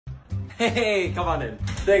Hey, come on in.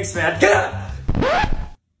 Thanks, man. Get up!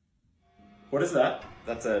 What is that?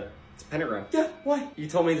 It's a pentagram. Yeah, why? You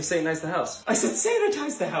told me to sanitize the house. I said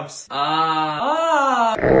sanitize the house.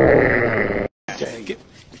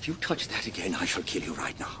 If you touch that again, I shall kill you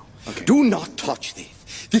right now. Okay. Do not touch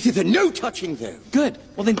this. This is a no touching zone. Good.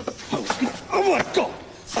 Well then... Oh my God!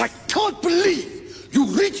 I can't believe you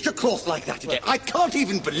reached across like that again. I can't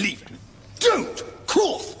even believe it. Don't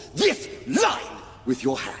cross this line with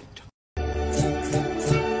your hand.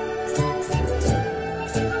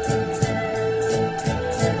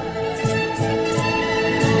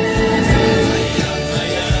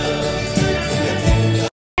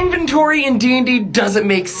 Inventory in D&D doesn't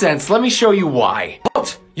make sense. Let me show you why.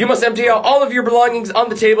 Halt! You must empty out all of your belongings on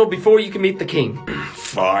the table before you can meet the king.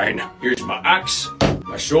 Fine. Here's my axe,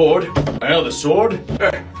 my sword, my other sword.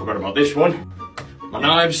 Forgot about this one. My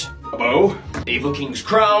knives, a bow, the evil king's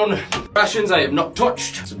crown, rations I have not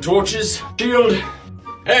touched, some torches, shield.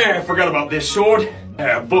 Forgot about this sword.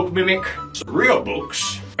 Book mimic, some real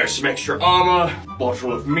books, some extra armor,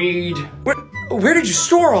 bottle of mead. Where did you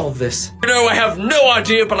store all of this? You know, I have no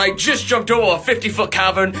idea, but I just jumped over a 50-foot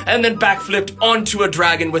cavern and then backflipped onto a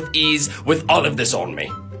dragon with ease with all of this on me.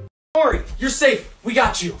 Don't worry, you're safe. We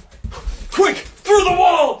got you. Quick, through the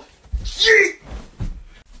wall! Yeet!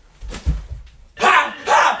 Ha!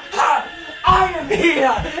 Ha! Ha! I am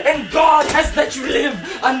here, and God has let you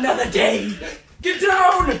live another day. Get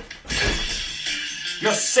down!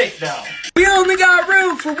 You're safe now. We only got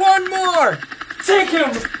room for one more. Take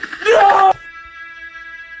him. No!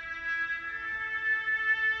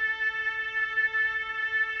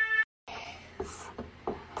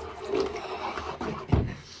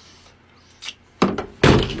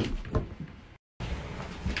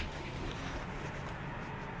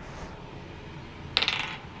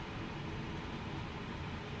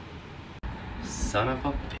 Son of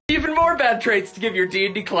a... Even more bad traits to give your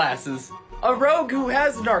D&D classes. A rogue who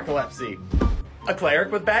has narcolepsy. A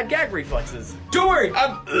cleric with bad gag reflexes. Don't worry,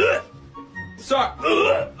 sorry.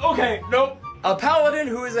 Okay, nope. A paladin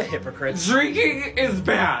who is a hypocrite. Drinking is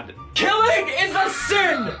bad. Killing is a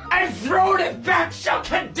sin! And throwing it back shall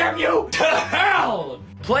condemn you to hell!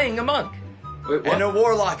 Playing a monk. Wait, and a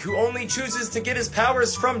warlock who only chooses to get his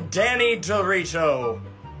powers from Danny Dorito.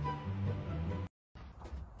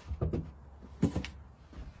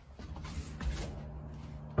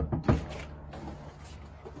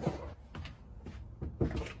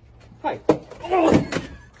 Hi. Oh.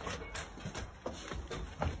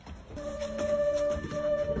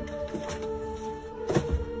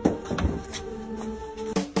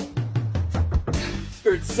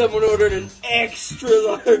 Heard someone ordered an extra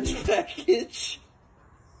large package.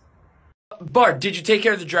 Bart, did you take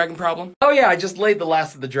care of the dragon problem? Oh yeah, I just laid the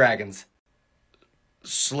last of the dragons.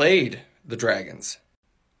 Slayed the dragons.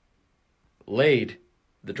 Laid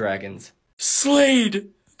the dragons. Slayed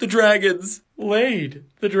the dragons. Laid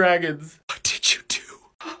the dragons. What did you do?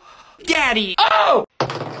 Daddy! Oh!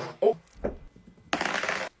 Oh.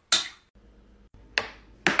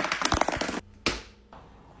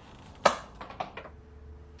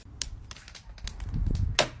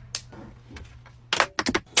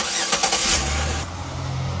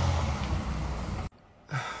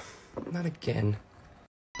 Not again.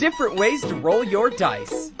 Different ways to roll your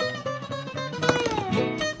dice.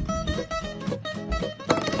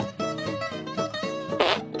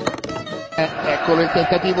 Eccolo il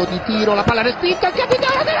tentativo di tiro, la palla respinta, il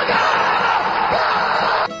capitano della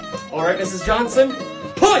gara! All right, Mrs. Johnson,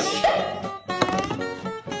 push!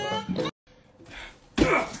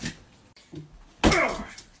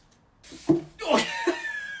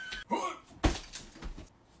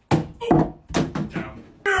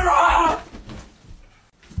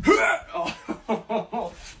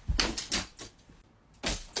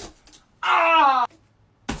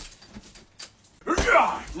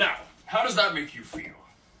 Now, how does that make you feel?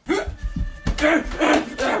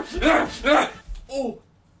 Oh!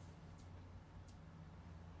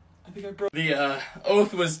 I think I broke. The,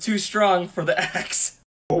 oath was too strong for the axe.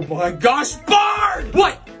 Oh my gosh, Bard!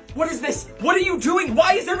 What? What is this? What are you doing?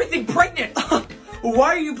 Why is everything pregnant?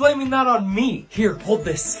 Why are you blaming that on me? Here, hold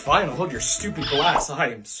this. Fine, I'll hold your stupid glass. I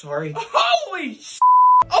am sorry. Holy sh**!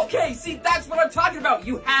 Okay, see, that's what I'm talking about.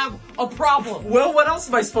 You have a problem. Well, what else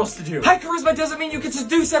am I supposed to do? High charisma doesn't mean you can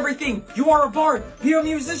seduce everything. You are a bard, be a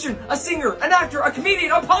musician, a singer, an actor, a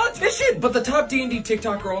comedian, a politician. But the top D&D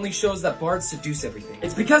TikToker only shows that bards seduce everything.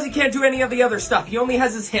 It's because he can't do any of the other stuff. He only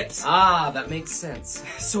has his hips. Ah, that makes sense.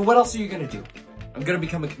 So what else are you gonna do? I'm gonna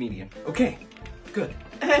become a comedian. Okay, good.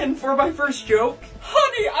 And for my first joke,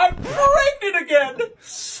 honey, I'm pregnant again.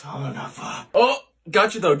 Son of a... Oh.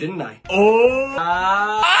 Got you though, didn't I? Oh!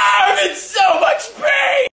 I'm in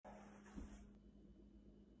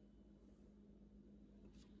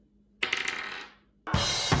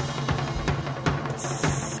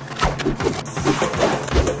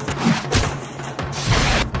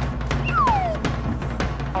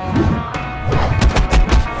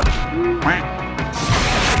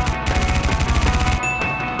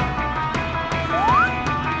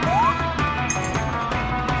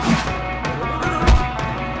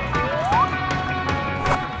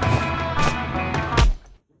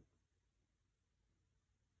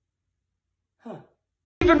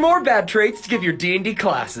Even more bad traits to give your D&D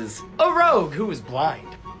classes. A rogue who is blind.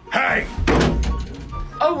 Hey!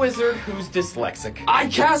 A wizard who's dyslexic. I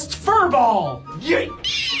cast Furball!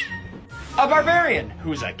 Yeet! A barbarian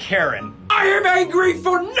who's a Karen. I am angry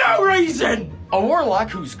for no reason! A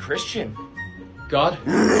warlock who's Christian. God?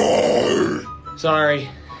 Sorry.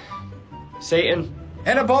 Satan.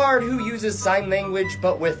 And a bard who uses sign language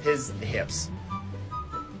but with his hips.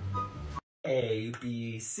 A,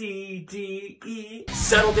 B, C, D, E.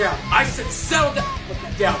 Settle down. I said settle down. Put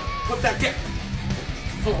that down. Put that down.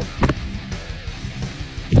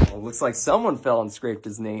 Well, looks like someone fell and scraped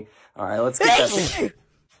his knee. Alright, let's get that.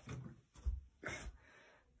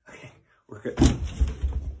 Okay, we're good.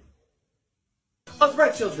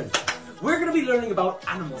 Alright, children. We're gonna be learning about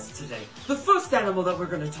animals today. The first animal that we're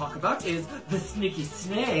gonna talk about is the sneaky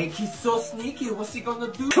snake. He's so sneaky, what's he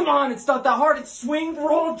gonna do? Come on, it's not that hard. It's swing,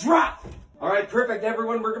 roll, drop. Alright, perfect,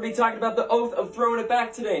 everyone. We're gonna be talking about the oath of throwing it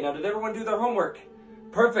back today. Now, did everyone do their homework?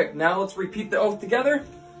 Perfect. Now let's repeat the oath together.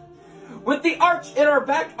 With the arch in our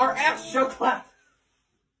back, our ass shall clap.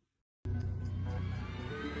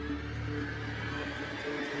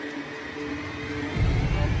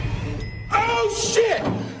 Oh shit!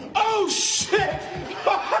 Oh shit!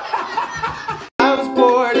 I was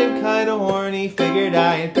bored and kinda horny, figured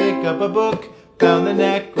I'd pick up a book. Found the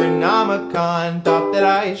Necronomicon, thought that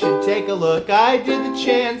I should take a look. I did the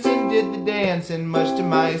chants and did the dance, and much to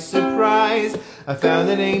my surprise, I found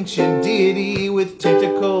an ancient deity with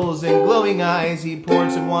tentacles and glowing eyes. He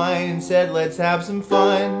poured some wine and said, let's have some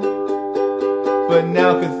fun. But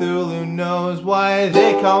now Cthulhu knows why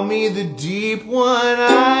they call me the Deep One.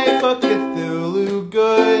 I fuck Cthulhu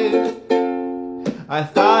good. I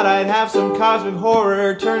thought I'd have some cosmic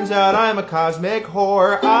horror, turns out I'm a cosmic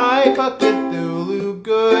whore. I fuck Cthulhu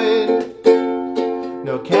good.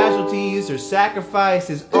 No casualties or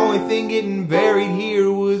sacrifices, only thing getting buried here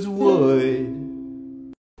was wood.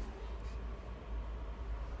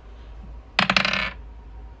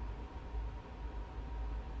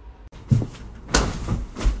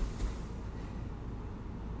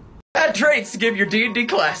 Bad traits to give your D&D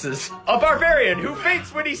classes. A barbarian who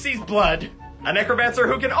faints when he sees blood. A necromancer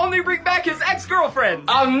who can only bring back his ex-girlfriend.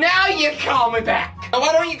 Oh, now you call me back. Now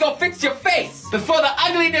why don't you go fix your face before the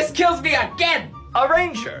ugliness kills me again? A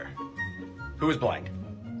ranger who is blind.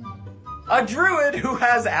 A druid who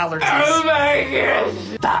has allergies. Oh my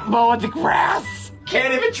gosh. Stop mowing the grass.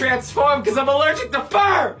 Can't even transform because I'm allergic to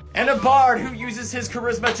fur. And a bard who uses his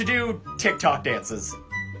charisma to do TikTok dances.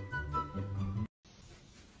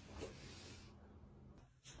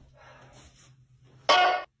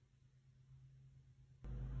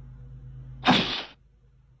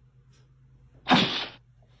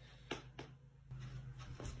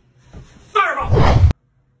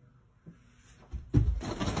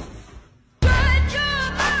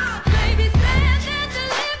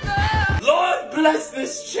 Bless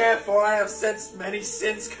this chair, for I have sensed many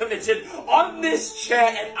sins committed on this chair,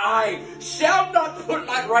 and I shall not put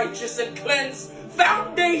my righteous and cleansed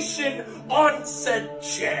foundation on said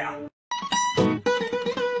chair.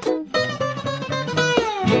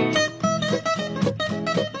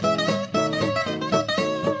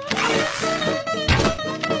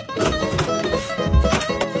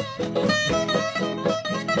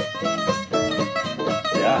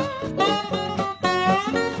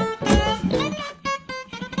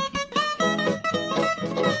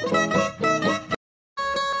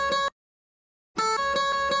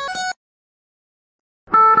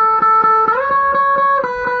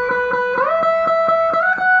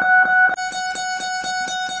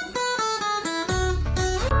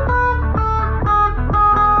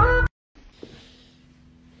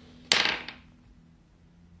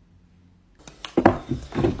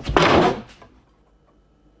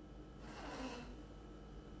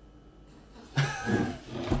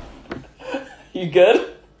 You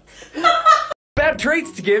good? Bad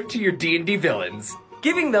traits to give to your D&D villains.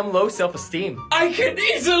 Giving them low self-esteem. I can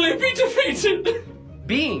easily be defeated.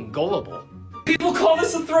 Being gullible. People call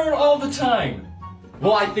this a throne all the time.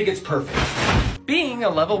 Well, I think it's perfect. Being a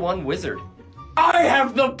level 1 wizard. I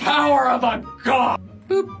have the power of a god.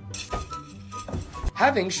 Boop.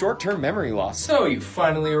 Having short-term memory loss. So you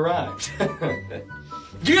finally arrived.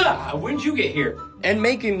 Yeah, when'd you get here? And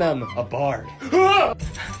making them a bard.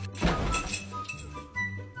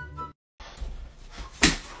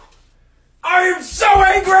 I am so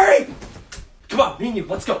angry! Come on, me and you,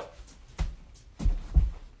 let's go.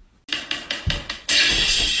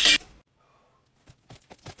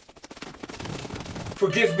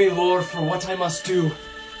 Forgive me, Lord, for what I must do.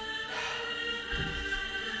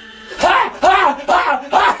 Ha! Ha! Ha!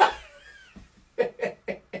 Ha!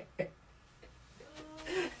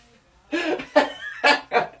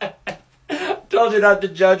 told you not to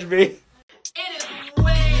judge me. Dance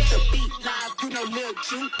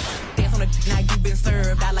on the now you've been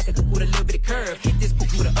served. I like a cook with a little bit of curve. Hit this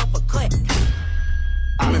book with an uppercut.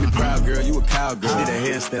 I'm in the crowd, girl. You a cowgirl. Did a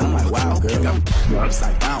headstand. I'm like, wow, girl. I'm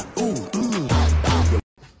upside down. Ooh.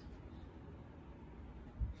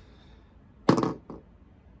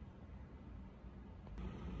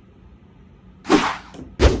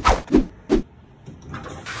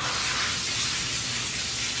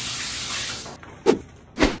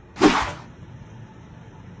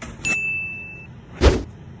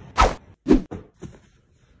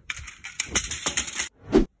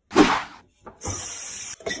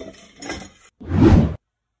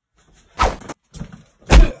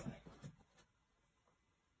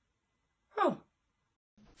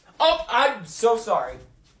 Oh, I'm so sorry.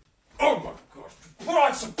 Oh my gosh, put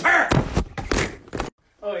on some pants!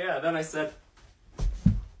 Oh yeah, then I said...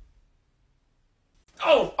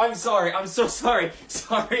 Oh, I'm sorry. I'm so sorry.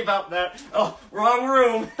 Sorry about that. Oh, wrong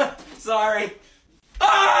room. Sorry.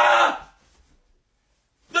 Ah!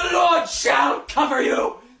 The Lord shall cover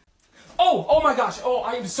you! Oh my gosh. Oh,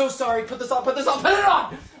 I am so sorry. Put this on, put it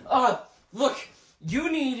on! Look,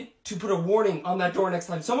 you need to put a warning on that door next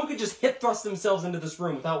time. Someone could just hip thrust themselves into this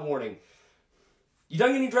room without warning. You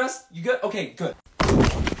done getting dressed? You good? Okay, good.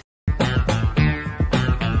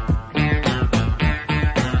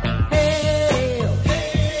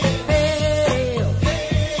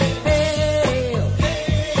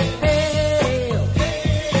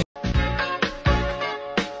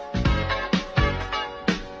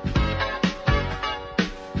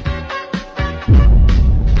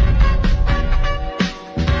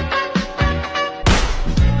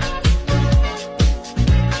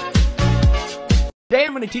 Today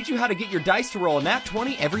I'm going to teach you how to get your dice to roll a nat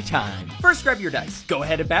 20 every time. First, grab your dice. Go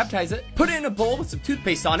ahead and baptize it. Put it in a bowl with some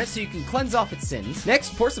toothpaste on it so you can cleanse off its sins.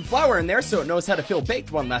 Next, pour some flour in there so it knows how to feel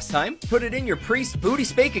baked one last time. Put it in your priest's booty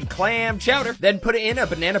steak and clam chowder. Then put it in a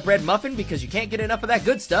banana bread muffin because you can't get enough of that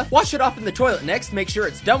good stuff. Wash it off in the toilet next, make sure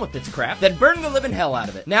it's done with its crap. Then burn the living hell out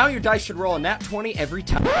of it. Now your dice should roll a nat 20 every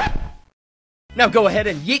time. Now go ahead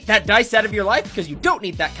and yeet that dice out of your life because you don't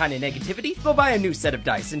need that kind of negativity. Go buy a new set of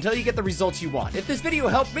dice until you get the results you want. If this video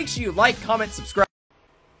helped, make sure you like, comment, subscribe.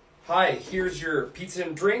 Hi, here's your pizza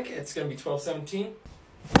and drink. It's gonna be $12.17.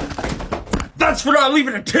 That's for not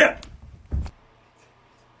leaving a tip!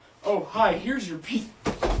 Oh, hi, here's your pizza.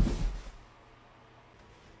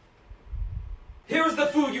 Here's the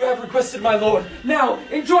food you have requested, my lord. Now,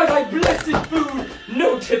 enjoy thy blessed food.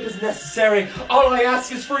 No tip is necessary. All I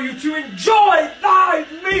ask is for you to enjoy thy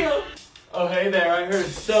meal. Oh, hey there, I heard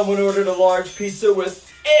someone ordered a large pizza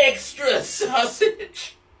with extra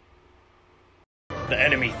sausage. The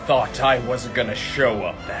enemy thought I wasn't gonna show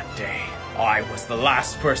up that day. I was the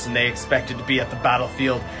last person they expected to be at the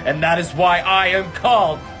battlefield, and that is why I am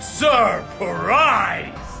called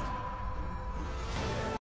Surprise!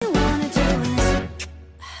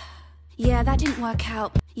 Yeah, that didn't work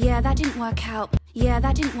out. Yeah, that didn't work out. Yeah,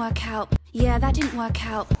 that didn't work out. Yeah, that didn't work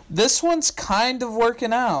out. This one's kind of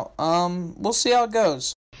working out. We'll see how it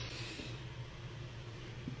goes.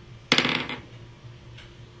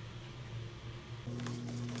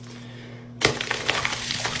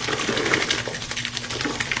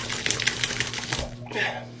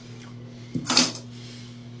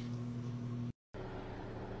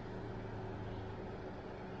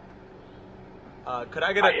 Could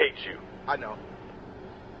I get a— I hate you. I know.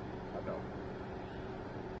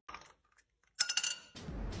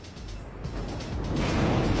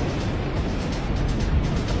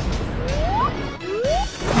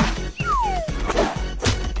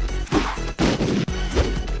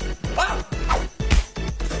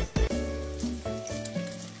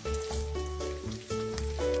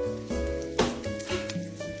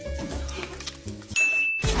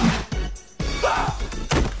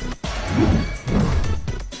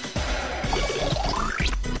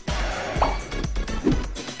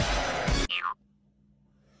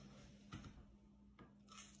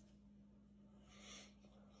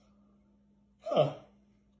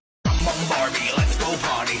 Barbie, let's go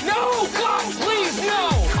party. No, God, please, no!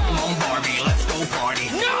 Come on, Barbie, let's go party.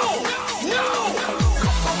 No! No!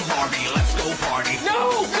 Come on, Barbie, let's go party.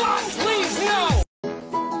 No, God, please, no!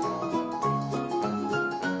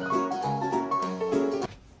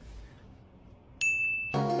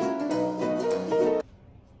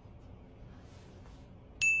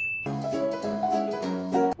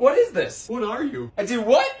 What is this? What are you? I do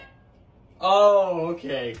what? Oh,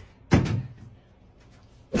 okay.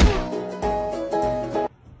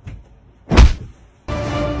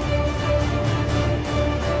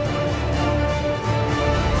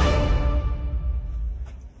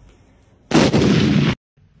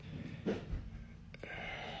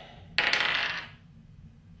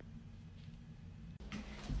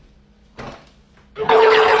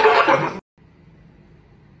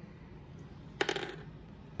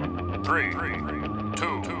 3,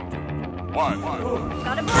 2, 1.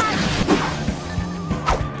 Got a blast!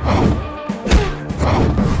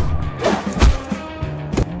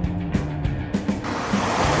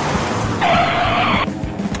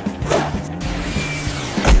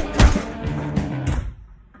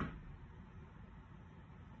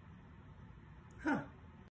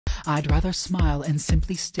 I'd rather smile and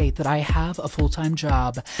simply state that I have a full-time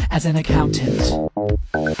job as an accountant.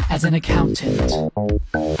 As an accountant.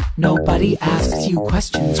 Nobody asks you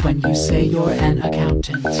questions when you say you're an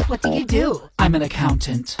accountant. What do you do? I'm an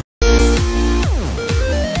accountant.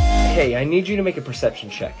 Hey, I need you to make a perception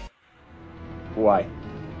check. Why?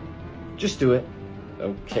 Just do it.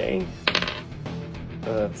 Okay.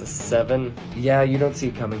 That's a 7. Yeah, you don't see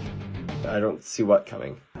it coming. I don't see what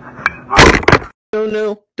coming. No,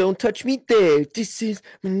 no, don't touch me there. This is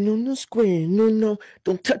my no-no square. No, no,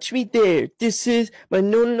 don't touch me there. This is my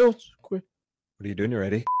no-no square. What are you doing? You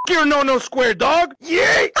ready? Your no-no square, dog!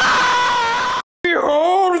 Yay! Ah!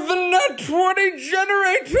 Behold the net 20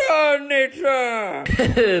 generator, Nature!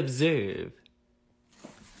 Observe.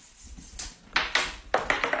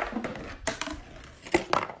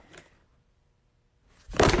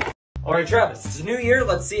 Alright, Travis, it's a new year.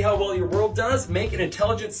 Let's see how well your world does. Make an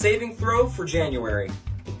intelligence saving throw for January.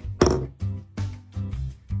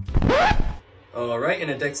 Alright, and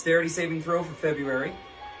a dexterity saving throw for February.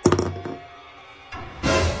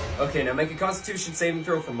 Okay, now make a constitution saving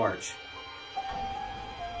throw for March.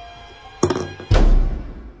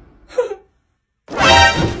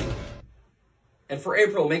 And for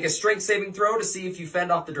April, make a strength saving throw to see if you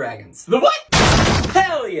fend off the dragons. The what?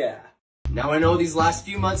 Hell yeah! Now I know these last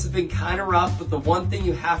few months have been kind of rough, but the one thing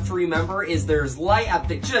you have to remember is there's light at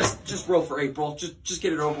the— Just roll for April. Just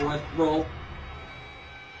get it over with. Roll.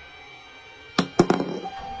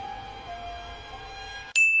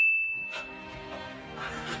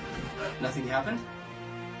 Nothing happened?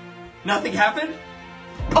 Nothing happened?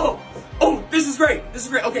 Oh, this is great. This is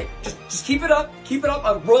great. Okay, just keep it up. Keep it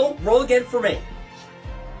up. Roll again for me.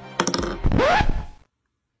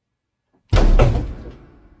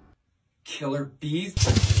 Killer bees.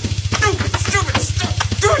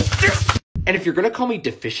 Stupid. And if you're gonna call me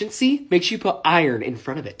deficiency, make sure you put iron in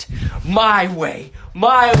front of it. My way.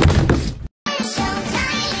 My.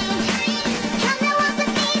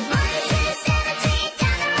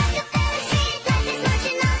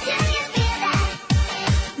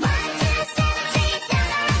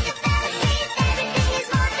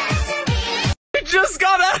 Just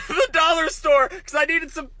got out of the dollar store because I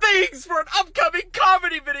needed some things for an upcoming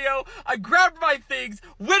comedy video. I grabbed my things,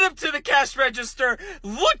 went up to the cash register,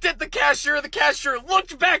 looked at the cashier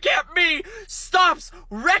looked back at me, stops,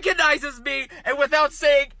 recognizes me, and without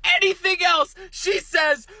saying anything else, she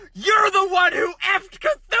says, "You're the one who effed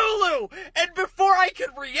Cthulhu!" And before I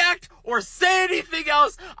could react or say anything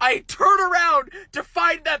else, I turn around to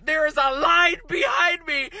find that there is a line behind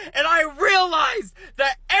me, and I realized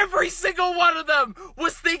that every single one of them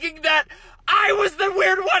was thinking that I was the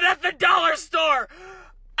weird one at the dollar store.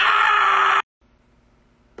 Ah!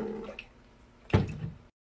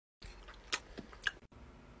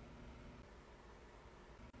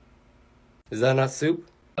 Is that not soup?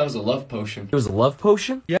 That was a love potion. It was a love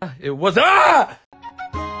potion? Yeah, it was. Ah!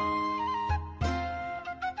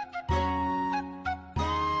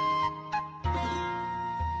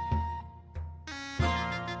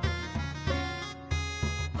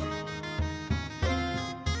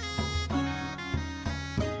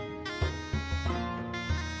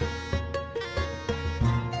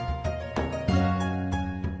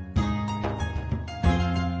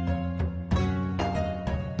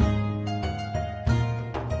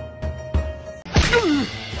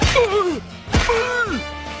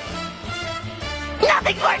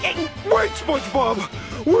 Nothing's working! Wait,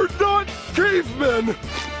 SpongeBob! We're not cavemen!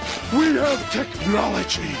 We have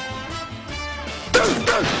technology!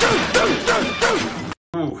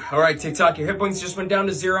 Ooh, alright, TikTok, your hit points just went down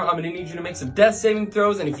to 0. I'm gonna need you to make some death saving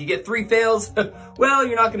throws, and if you get 3 fails, well,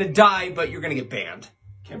 you're not gonna die, but you're gonna get banned.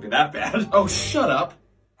 Can't be that bad. Oh, shut up.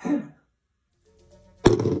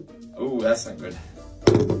 Oh, that's not good.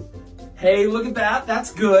 Hey, look at that.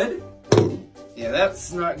 That's good. Yeah,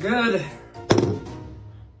 that's not good.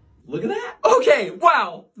 Look at that. Okay,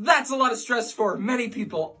 wow. That's a lot of stress for many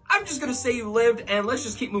people. I'm just gonna say you lived, and let's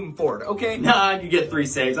just keep moving forward, okay? Nah, you get 3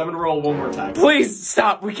 saves. I'm gonna roll one more time. Please,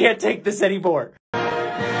 stop. We can't take this anymore.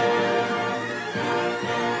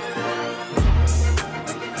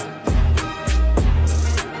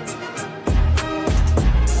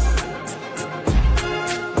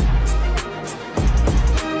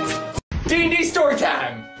 D&D story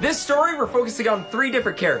time! This story, we're focusing on 3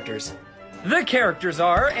 different characters. The characters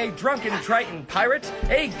are a drunken Triton pirate,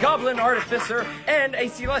 a goblin artificer, and a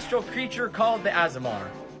celestial creature called the Azamar.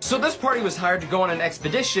 So this party was hired to go on an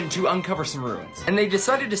expedition to uncover some ruins, and they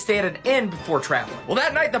decided to stay at an inn before traveling. Well,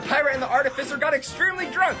 that night, the pirate and the artificer got extremely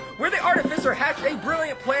drunk, where the artificer hatched a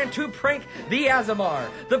brilliant plan to prank the Azamar.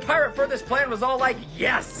 The pirate for this plan was all like,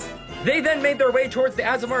 yes! They then made their way towards the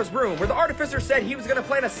Azamar's room, where the artificer said he was gonna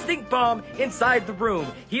plant a stink bomb inside the room.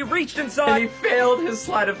 He reached inside, and he failed his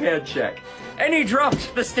sleight of hand check. And he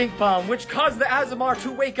dropped the stink bomb, which caused the Azamar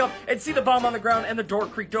to wake up and see the bomb on the ground, and the door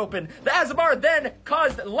creaked open. The Azamar then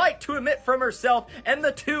caused light to emit from herself, and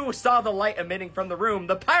the two saw the light emitting from the room.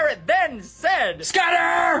 The pirate then said,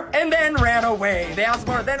 "Scatter!" and then ran away. The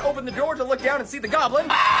Azamar then opened the door to look down and see the goblin.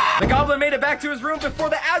 The goblin made it back to his room before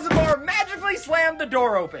the Azamar magically slammed the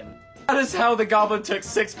door open. That is how the goblin took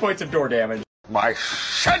 6 points of door damage. My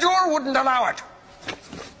schedule wouldn't allow it.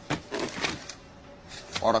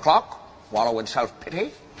 4 o'clock. Wallow in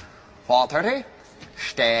self-pity. 4:30,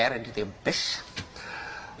 stare into the abyss.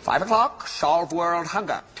 5 o'clock, solve world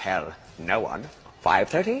hunger. Tell no one.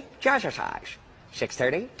 5:30, jazzercise.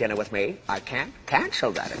 6:30, dinner with me. I can't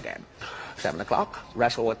cancel that again. 7 o'clock,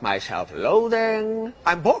 wrestle with my self-loathing.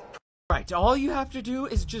 I'm booked. Right, all you have to do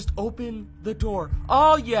is just open the door.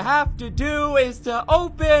 All you have to do is to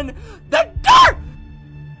open the door!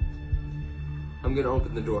 I'm gonna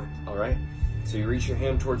open the door, alright? So you reach your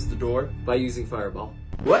hand towards the door by using Fireball.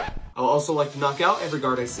 What? I'll also like to knock out every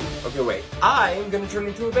guard I see. Okay, wait. I am gonna turn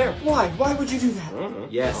into a bear. Why? Why would you do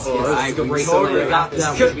that? Yes, I totally got this.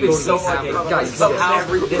 Could be so hard. Guys, somehow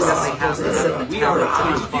this happens. We are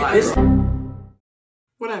this.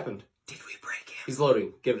 What happened? Did we break him? He's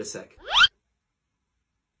loading. Give it a sec.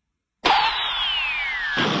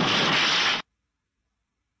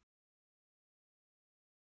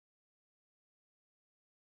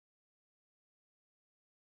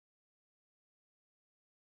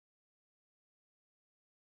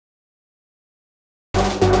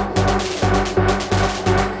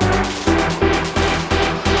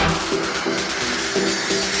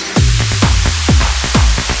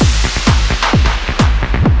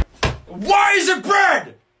 Why is it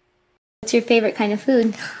bread? What's your favorite kind of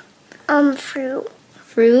food? Fruit.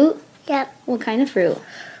 Fruit? Yep. What kind of fruit?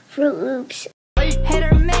 Fruit Loops. Hit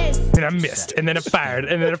or miss. And I missed, and then I fired,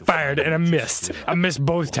 and then I fired, and I missed. I missed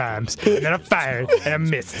both times, and then I fired, and I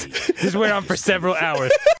missed. This went on for several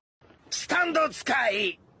hours. Stand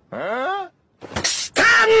tsukai. Huh?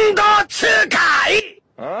 Stand tsukai.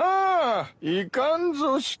 Ah,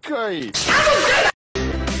 ikanzo shikai.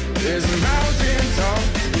 There's a mountain top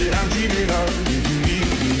that I'm dreaming of. If you need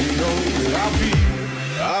me, you know that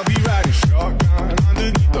I'll be riding shotgun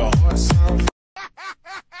underneath the hot sun.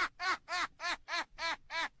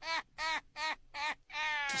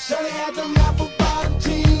 Shawty had them apple bottom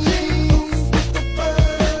jeans.